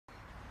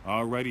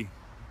Alrighty,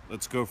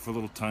 let's go for a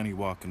little tiny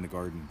walk in the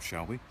garden,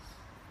 shall we?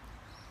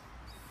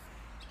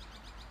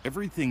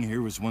 Everything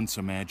here was once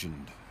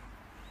imagined.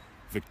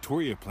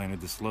 Victoria planted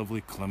this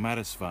lovely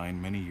clematis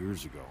vine many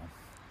years ago.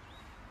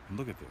 And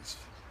look at this.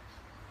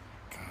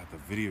 God, the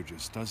video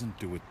just doesn't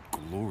do it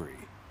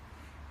glory.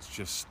 It's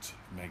just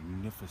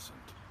magnificent.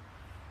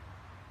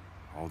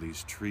 All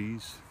these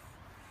trees.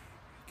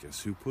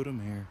 Guess who put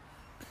them here?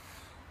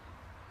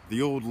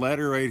 The old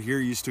ladder right here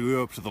used to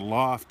go up to the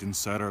loft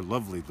inside our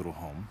lovely little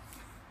home.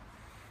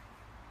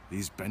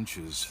 These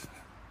benches,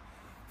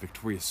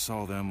 Victoria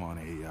saw them on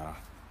a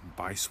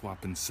buy,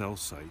 swap, and sell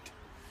site.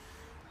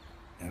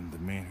 And the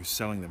man who's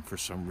selling them for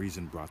some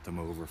reason brought them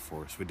over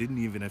for us. We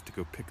didn't even have to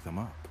go pick them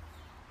up.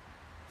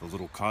 The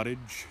little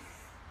cottage,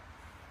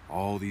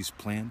 all these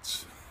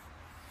plants,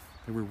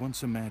 they were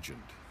once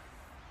imagined.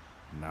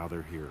 Now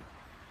they're here.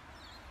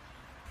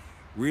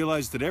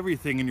 Realize that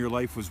everything in your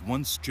life was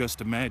once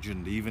just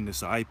imagined. Even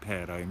this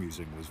iPad I am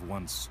using was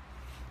once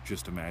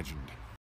just imagined.